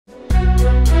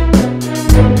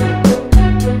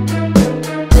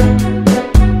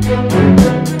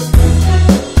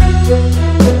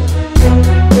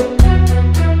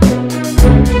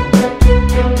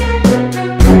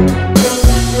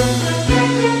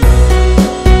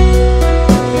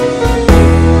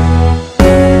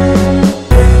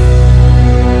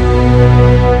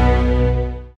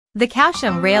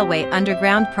Kaohsiung Railway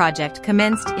Underground Project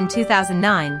commenced in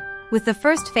 2009, with the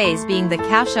first phase being the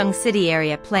Kaohsiung City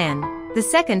Area Plan, the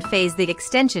second phase the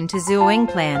extension to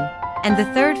Zuoying Plan, and the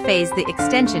third phase the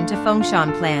extension to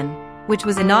Fongshan Plan, which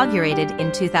was inaugurated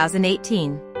in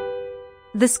 2018.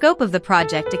 The scope of the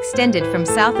project extended from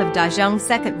south of Dazhong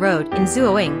Second Road in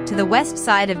Zuoying to the west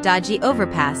side of Daji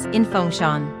Overpass in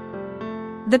Fongshan.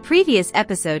 The previous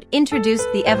episode introduced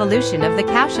the evolution of the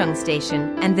Kaohsiung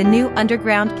Station and the new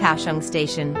underground Kaohsiung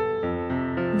Station.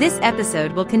 This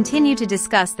episode will continue to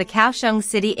discuss the Kaohsiung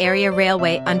City Area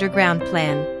Railway Underground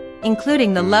Plan,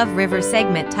 including the Love River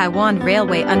Segment Taiwan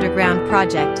Railway Underground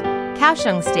Project,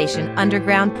 Kaohsiung Station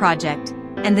Underground Project,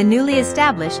 and the newly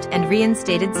established and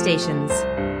reinstated stations.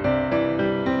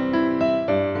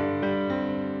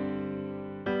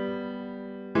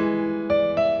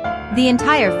 The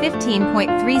entire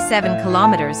 15.37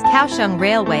 kilometers Kaohsiung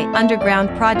Railway Underground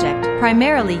Project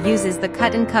primarily uses the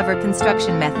cut-and-cover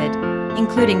construction method,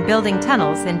 including building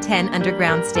tunnels and 10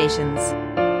 underground stations.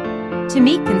 To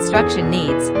meet construction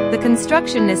needs, the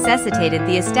construction necessitated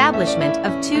the establishment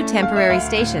of two temporary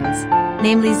stations,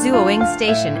 namely Zuoying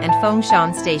Station and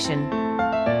Fongshan Station.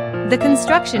 The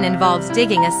construction involves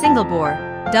digging a single-bore,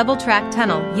 double-track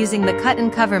tunnel using the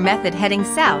cut-and-cover method heading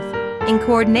south, in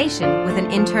coordination with an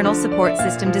internal support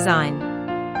system design.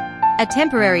 A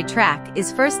temporary track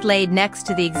is first laid next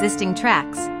to the existing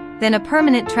tracks, then a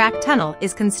permanent track tunnel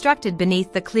is constructed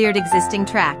beneath the cleared existing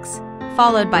tracks,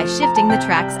 followed by shifting the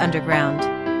tracks underground.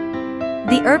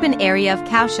 The urban area of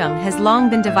Kaohsiung has long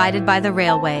been divided by the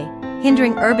railway,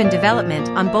 hindering urban development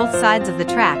on both sides of the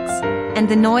tracks, and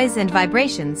the noise and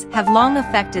vibrations have long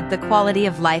affected the quality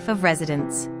of life of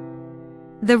residents.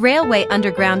 The Railway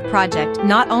Underground Project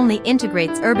not only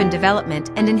integrates urban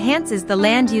development and enhances the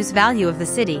land use value of the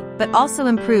city but also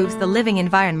improves the living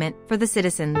environment for the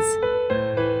citizens.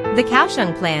 The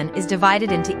Kaohsiung Plan is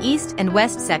divided into east and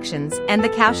west sections and the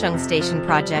Kaohsiung Station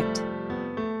project.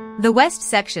 The west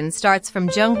section starts from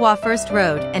Zhonghua First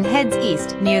Road and heads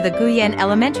east near the Guyan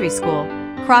Elementary School,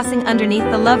 crossing underneath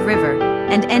the Love River,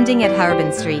 and ending at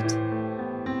Harbin Street.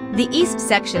 The east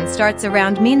section starts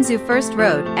around Minzu First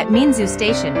Road at Minzu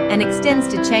Station and extends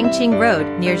to Changqing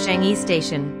Road near Zhengyi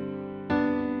Station.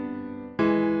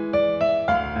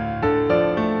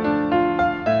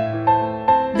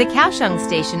 The Kaohsiung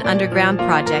Station Underground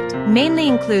Project mainly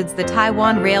includes the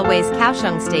Taiwan Railways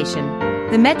Kaohsiung Station,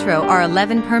 the Metro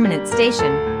R11 Permanent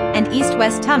Station, and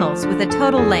east-west tunnels with a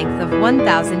total length of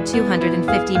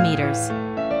 1,250 meters.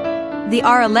 The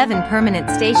R11 Permanent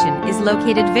Station is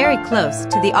located very close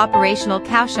to the operational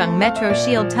Kaohsiung Metro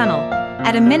Shield Tunnel,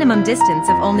 at a minimum distance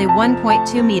of only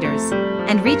 1.2 meters,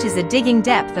 and reaches a digging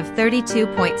depth of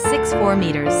 32.64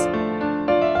 meters.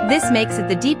 This makes it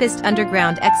the deepest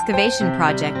underground excavation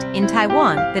project in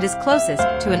Taiwan that is closest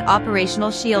to an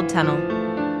operational shield tunnel.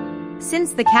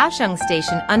 Since the Kaohsiung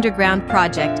Station Underground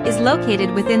Project is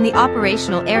located within the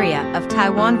operational area of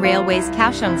Taiwan Railways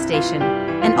Kaohsiung Station,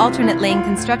 an alternate lane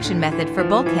construction method for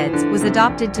bulkheads was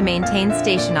adopted to maintain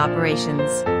station operations.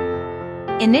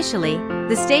 Initially,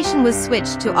 the station was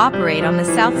switched to operate on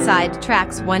the south side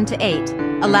tracks 1 to 8,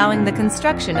 allowing the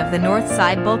construction of the north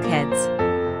side bulkheads.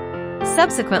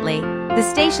 Subsequently, the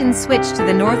station switched to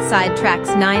the north side tracks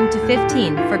 9 to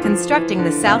 15 for constructing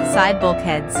the south side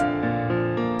bulkheads.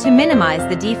 To minimize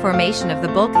the deformation of the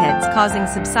bulkheads causing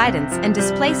subsidence and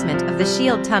displacement of the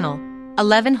shield tunnel,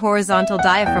 11 horizontal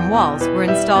diaphragm walls were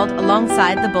installed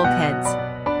alongside the bulkheads.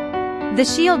 The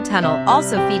shield tunnel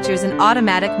also features an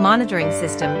automatic monitoring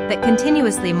system that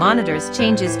continuously monitors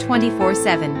changes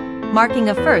 24/7, marking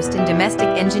a first in domestic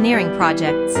engineering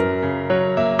projects.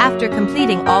 After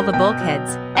completing all the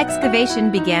bulkheads,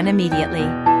 excavation began immediately.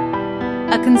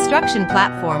 A construction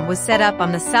platform was set up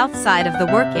on the south side of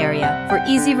the work area for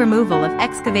easy removal of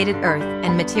excavated earth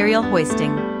and material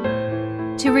hoisting.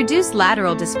 To reduce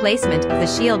lateral displacement of the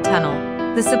shield tunnel,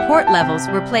 the support levels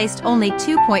were placed only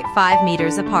 2.5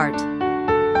 meters apart.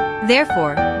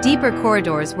 Therefore, deeper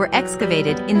corridors were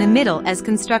excavated in the middle as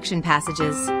construction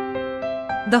passages.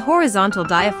 The horizontal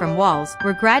diaphragm walls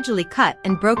were gradually cut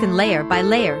and broken layer by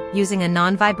layer using a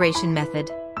non-vibration method.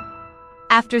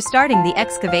 After starting the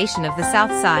excavation of the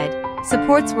south side,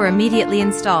 supports were immediately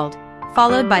installed,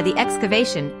 followed by the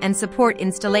excavation and support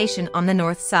installation on the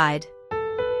north side.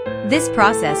 This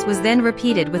process was then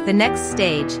repeated with the next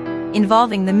stage,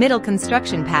 involving the middle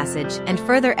construction passage and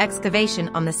further excavation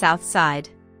on the south side.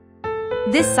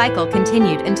 This cycle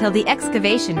continued until the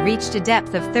excavation reached a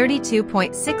depth of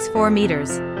 32.64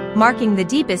 meters, marking the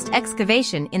deepest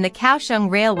excavation in the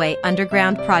Kaohsiung Railway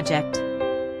Underground Project.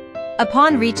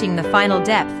 Upon reaching the final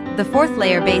depth, the fourth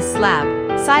layer base slab,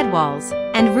 sidewalls,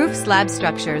 and roof slab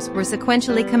structures were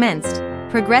sequentially commenced,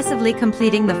 progressively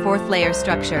completing the fourth layer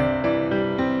structure.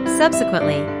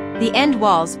 Subsequently, the end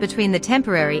walls between the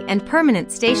temporary and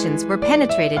permanent stations were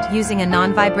penetrated using a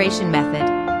non-vibration method,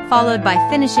 followed by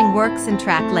finishing works and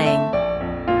track laying.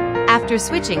 After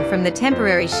switching from the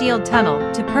temporary shield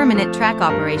tunnel to permanent track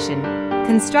operation,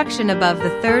 construction above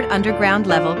the third underground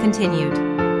level continued.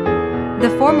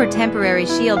 The former temporary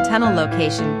shield tunnel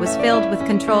location was filled with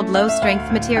controlled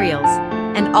low-strength materials,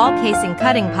 and all casing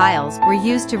cutting piles were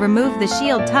used to remove the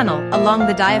shield tunnel along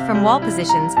the diaphragm wall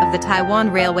positions of the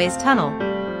Taiwan Railways tunnel,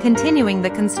 continuing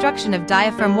the construction of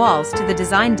diaphragm walls to the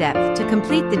design depth to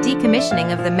complete the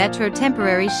decommissioning of the metro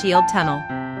temporary shield tunnel.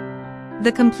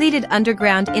 The completed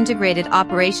underground integrated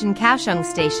operation Kaohsiung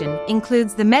Station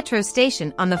includes the metro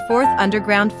station on the 4th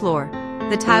underground floor,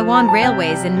 the Taiwan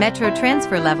Railways and metro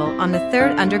transfer level on the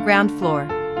 3rd underground floor,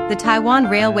 the Taiwan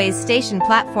Railways station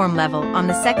platform level on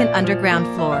the 2nd underground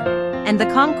floor, and the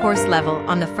concourse level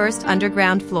on the 1st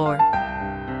underground floor.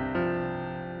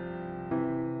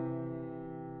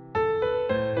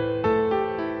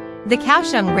 The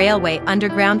Kaohsiung Railway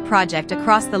Underground Project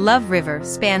across the Love River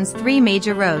spans 3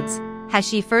 major roads: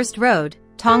 Hashi First Road,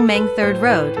 Tongmeng Third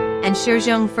Road, and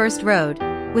Shizhong First Road,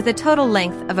 with a total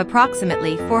length of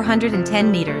approximately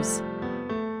 410 meters.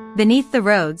 Beneath the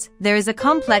roads, there is a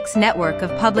complex network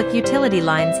of public utility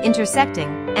lines intersecting,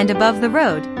 and above the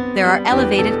road, there are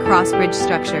elevated cross-bridge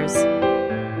structures.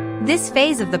 This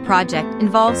phase of the project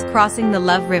involves crossing the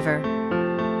Love River.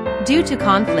 Due to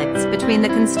conflicts between the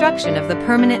construction of the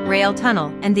permanent rail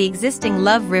tunnel and the existing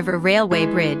Love River Railway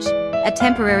Bridge, a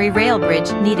temporary rail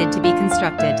bridge needed to be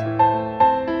constructed.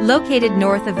 Located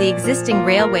north of the existing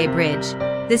railway bridge,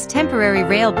 this temporary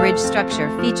rail bridge structure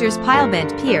features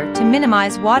pile-bent pier to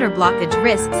minimize water blockage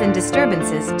risks and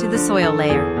disturbances to the soil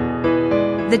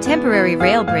layer. The temporary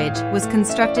rail bridge was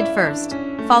constructed first,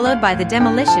 followed by the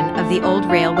demolition of the old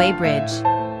railway bridge.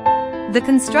 The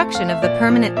construction of the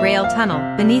permanent rail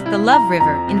tunnel beneath the Love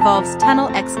River involves tunnel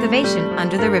excavation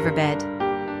under the riverbed.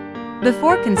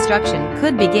 Before construction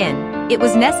could begin, it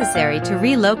was necessary to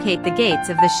relocate the gates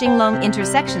of the Xinglong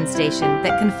intersection station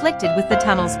that conflicted with the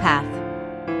tunnel's path.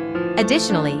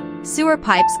 Additionally, sewer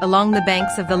pipes along the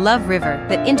banks of the Love River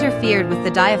that interfered with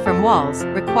the diaphragm walls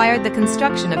required the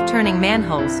construction of turning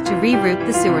manholes to reroute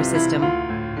the sewer system.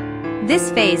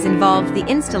 This phase involved the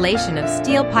installation of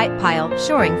steel pipe pile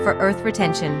shoring for earth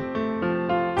retention.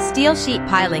 Steel sheet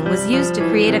piling was used to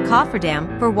create a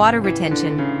cofferdam for water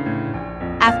retention.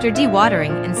 After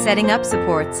dewatering and setting up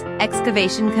supports,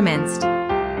 excavation commenced.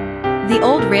 The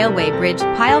old railway bridge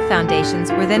pile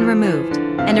foundations were then removed,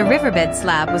 and a riverbed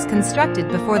slab was constructed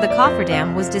before the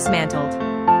cofferdam was dismantled.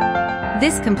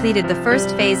 This completed the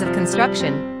first phase of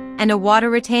construction, and a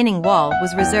water retaining wall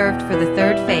was reserved for the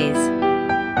third phase.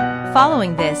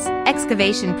 Following this,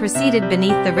 excavation proceeded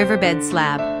beneath the riverbed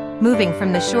slab, moving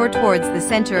from the shore towards the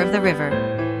center of the river.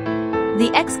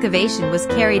 The excavation was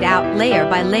carried out layer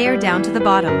by layer down to the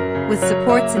bottom, with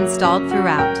supports installed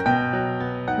throughout.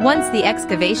 Once the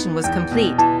excavation was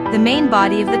complete, the main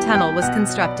body of the tunnel was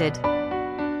constructed.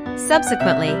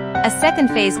 Subsequently, a second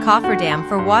phase cofferdam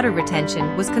for water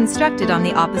retention was constructed on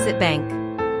the opposite bank.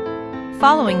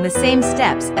 Following the same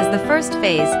steps as the first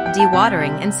phase,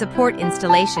 dewatering and support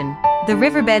installation, the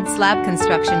riverbed slab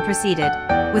construction proceeded,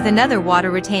 with another water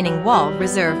retaining wall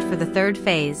reserved for the third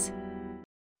phase.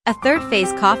 A third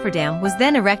phase cofferdam was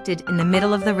then erected in the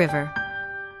middle of the river.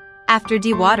 After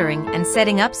dewatering and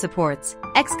setting up supports,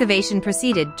 excavation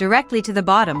proceeded directly to the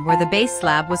bottom where the base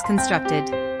slab was constructed.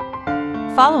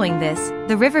 Following this,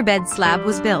 the riverbed slab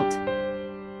was built.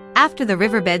 After the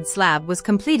riverbed slab was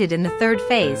completed in the third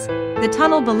phase, the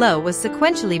tunnel below was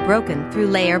sequentially broken through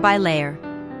layer by layer.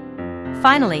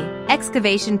 Finally,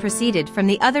 excavation proceeded from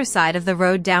the other side of the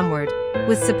road downward,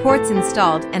 with supports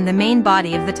installed and the main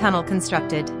body of the tunnel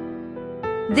constructed.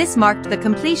 This marked the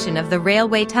completion of the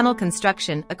railway tunnel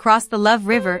construction across the Love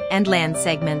River and land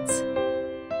segments.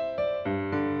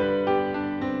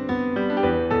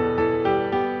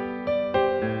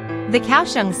 The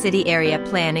Kaohsiung City Area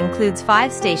Plan includes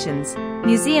 5 stations: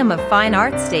 Museum of Fine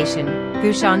Arts Station,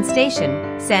 Fongshan Station,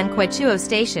 Sanquechuo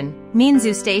Station,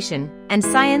 Minzu Station, and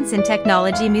Science and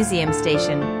Technology Museum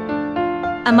Station.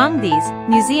 Among these,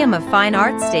 Museum of Fine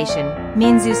Arts Station,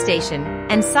 Minzu Station,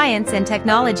 and Science and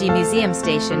Technology Museum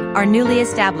Station are newly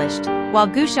established, while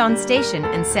Fongshan Station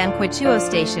and Sanquechuo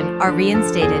Station are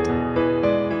reinstated.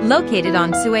 Located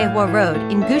on Suihua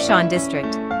Road in Fongshan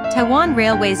District, Taiwan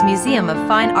Railways Museum of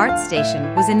Fine Arts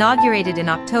Station was inaugurated in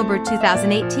October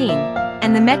 2018,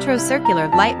 and the Metro Circular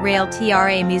Light Rail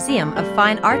TRA Museum of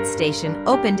Fine Arts Station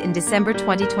opened in December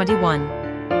 2021.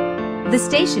 The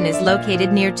station is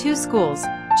located near two schools,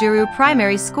 Juru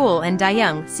Primary School and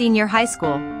Dayang Senior High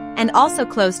School, and also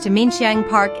close to Minxiang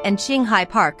Park and Qinghai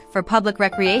Park for public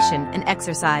recreation and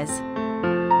exercise.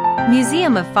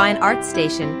 Museum of Fine Arts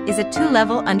Station is a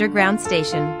two-level underground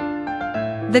station.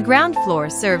 The ground floor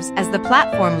serves as the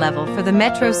platform level for the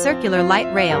Metro Circular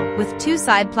Light Rail with two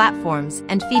side platforms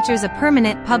and features a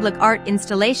permanent public art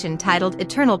installation titled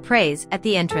Eternal Praise at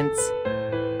the entrance.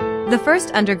 The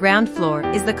first underground floor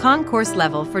is the concourse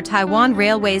level for Taiwan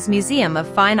Railways Museum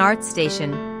of Fine Arts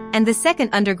Station, and the second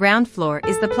underground floor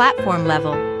is the platform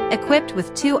level, equipped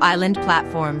with two island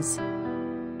platforms.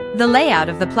 The layout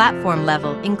of the platform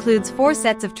level includes 4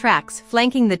 sets of tracks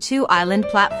flanking the two island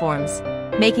platforms,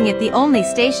 making it the only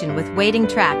station with waiting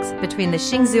tracks between the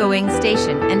Xingzuoying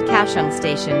Station and Kaohsiung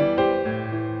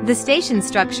Station. The station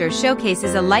structure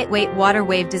showcases a lightweight water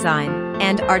wave design,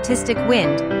 and artistic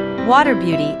wind, water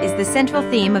beauty is the central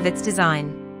theme of its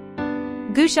design.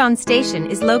 Kaohsiung Station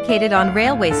is located on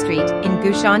Railway Street in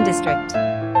Kaohsiung District.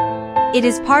 It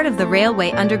is part of the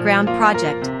Railway Underground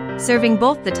Project, serving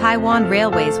both the Taiwan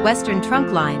Railways Western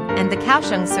Trunk Line and the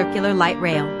Kaohsiung Circular Light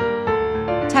Rail.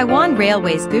 Taiwan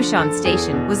Railways Kaohsiung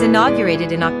Station was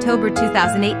inaugurated in October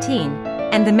 2018,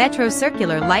 and the Metro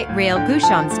Circular Light Rail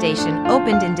Kaohsiung Station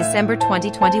opened in December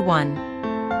 2021.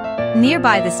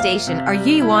 Nearby the station are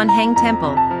Yuyuan Hang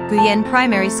Temple, Guyen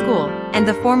Primary School, and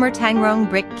the former Tangrong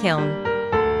Brick Kiln.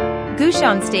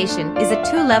 Kaohsiung Station is a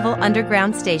two-level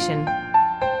underground station.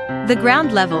 The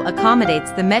ground level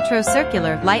accommodates the Metro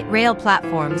Circular Light Rail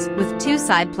platforms with two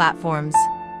side platforms.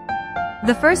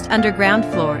 The first underground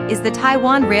floor is the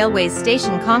Taiwan Railways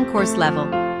Station concourse level,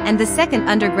 and the second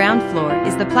underground floor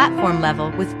is the platform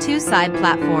level with two side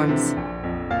platforms.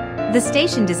 The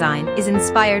station design is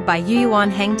inspired by Yuyuan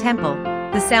Hang Temple,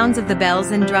 the sounds of the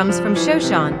bells and drums from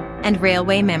Shoshan, and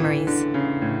railway memories.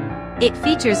 It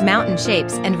features mountain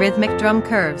shapes and rhythmic drum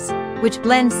curves, which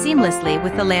blend seamlessly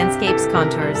with the landscape's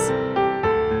contours.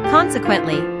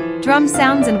 Consequently, drum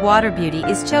sounds and water beauty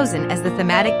is chosen as the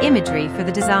thematic imagery for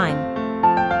the design.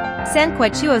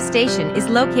 Sanquechuo Station is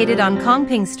located on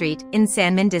Kongping Street in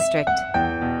Sanmin District.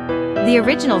 The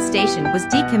original station was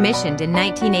decommissioned in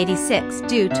 1986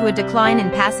 due to a decline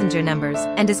in passenger numbers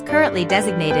and is currently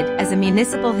designated as a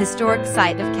municipal historic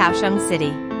site of Kaohsiung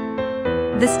City.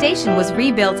 The station was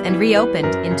rebuilt and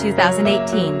reopened in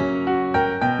 2018.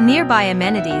 Nearby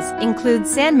amenities include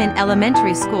Sanmin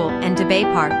Elementary School and Debay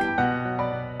Park.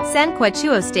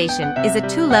 Sanquechuo Station is a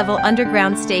two-level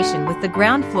underground station with the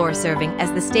ground floor serving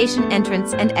as the station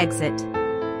entrance and exit.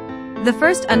 The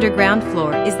first underground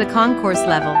floor is the concourse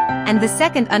level, and the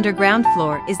second underground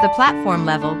floor is the platform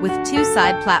level with two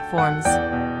side platforms.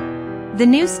 The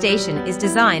new station is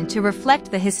designed to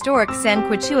reflect the historic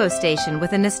Sanquechuo Station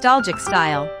with a nostalgic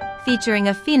style, featuring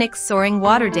a phoenix soaring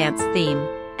water dance theme,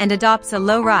 and adopts a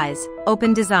low-rise,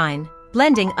 open design,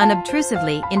 blending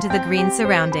unobtrusively into the green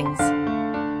surroundings.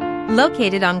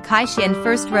 Located on Kaishan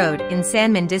First Road in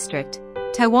Sanmin District,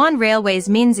 Taiwan Railways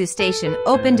Minzu Station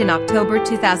opened in October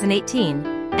 2018,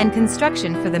 and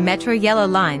construction for the Metro Yellow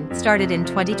Line started in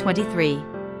 2023.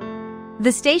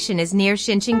 The station is near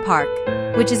Xinqing Park,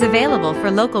 which is available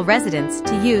for local residents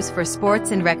to use for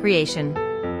sports and recreation.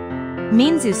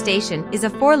 Minzu Station is a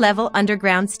 4-level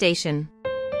underground station.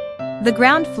 The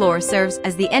ground floor serves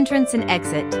as the entrance and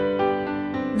exit.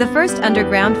 The first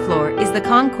underground floor is the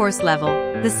concourse level,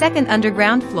 the second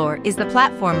underground floor is the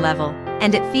platform level,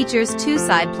 and it features two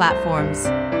side platforms.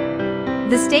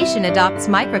 The station adopts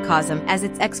microcosm as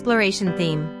its exploration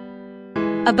theme.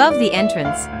 Above the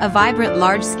entrance, a vibrant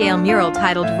large-scale mural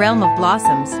titled Realm of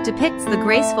Blossoms depicts the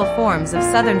graceful forms of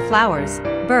southern flowers,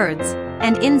 birds,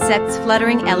 and insects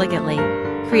fluttering elegantly,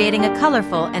 creating a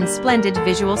colorful and splendid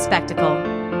visual spectacle.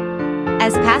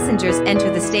 As passengers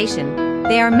enter the station,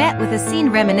 they are met with a scene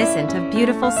reminiscent of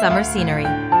beautiful summer scenery.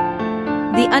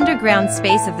 The underground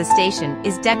space of the station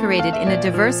is decorated in a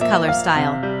diverse color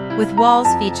style, with walls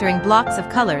featuring blocks of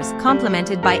colors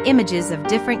complemented by images of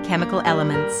different chemical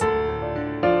elements.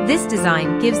 This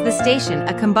design gives the station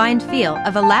a combined feel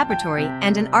of a laboratory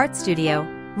and an art studio,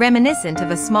 reminiscent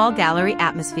of a small gallery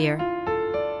atmosphere.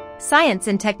 Science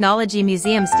and Technology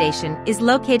Museum Station is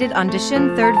located on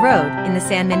Dashun 3rd Road in the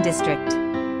Sanmin District.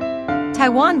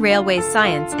 Taiwan Railways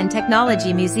Science and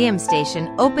Technology Museum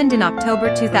Station opened in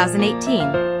October 2018,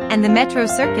 and the Metro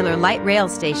Circular Light Rail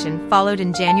Station followed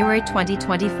in January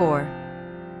 2024.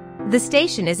 The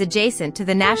station is adjacent to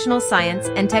the National Science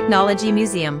and Technology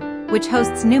Museum, which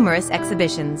hosts numerous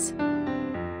exhibitions.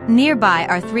 Nearby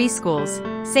are 3 schools: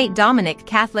 St. Dominic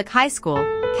Catholic High School,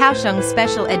 Kaohsiung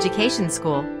Special Education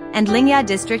School, and Lingya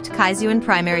District Kaohsiung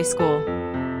Primary School.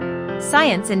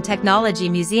 Science and Technology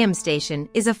Museum Station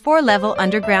is a 4-level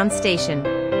underground station,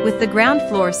 with the ground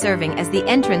floor serving as the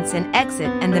entrance and exit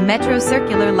and the Metro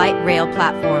Circular Light Rail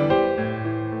platform.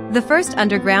 The first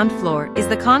underground floor is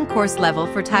the concourse level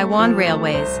for Taiwan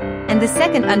Railways, and the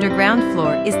second underground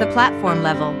floor is the platform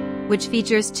level, which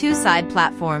features 2 side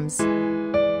platforms.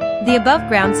 The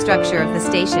above-ground structure of the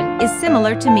station is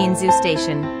similar to Minzu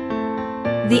Station.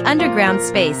 The underground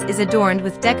space is adorned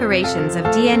with decorations of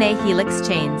DNA helix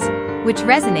chains, which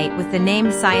resonate with the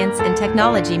name Science and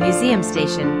Technology Museum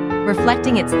Station,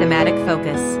 reflecting its thematic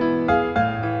focus.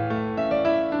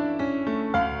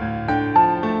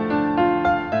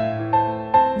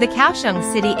 The Kaohsiung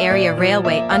City Area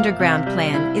Railway Underground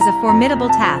Plan is a formidable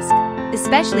task,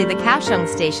 especially the Kaohsiung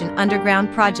Station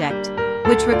Underground Project,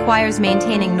 which requires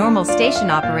maintaining normal station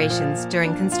operations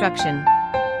during construction.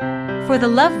 For the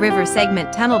Love River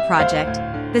Segment Tunnel Project,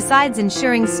 besides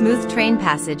ensuring smooth train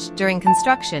passage during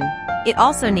construction, it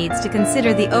also needs to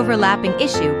consider the overlapping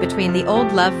issue between the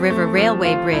old Love River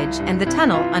Railway Bridge and the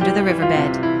tunnel under the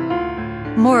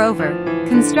riverbed. Moreover,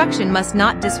 construction must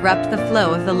not disrupt the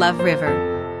flow of the Love River.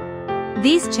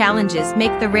 These challenges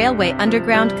make the railway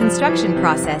underground construction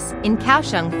process in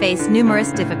Kaohsiung face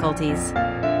numerous difficulties.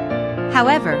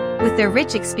 However, with their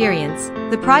rich experience,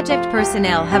 the project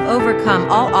personnel have overcome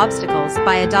all obstacles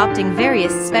by adopting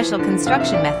various special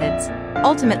construction methods,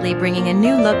 ultimately bringing a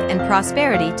new look and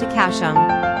prosperity to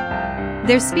Kaohsiung.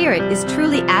 Their spirit is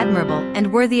truly admirable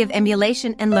and worthy of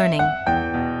emulation and learning.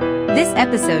 This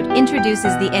episode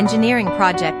introduces the engineering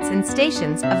projects and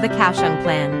stations of the Kaohsiung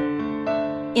Plan.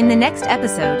 In the next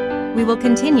episode, we will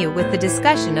continue with the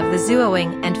discussion of the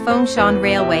Zuoying and Fongshan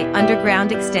Railway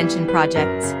Underground Extension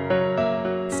projects.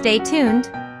 Stay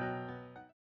tuned.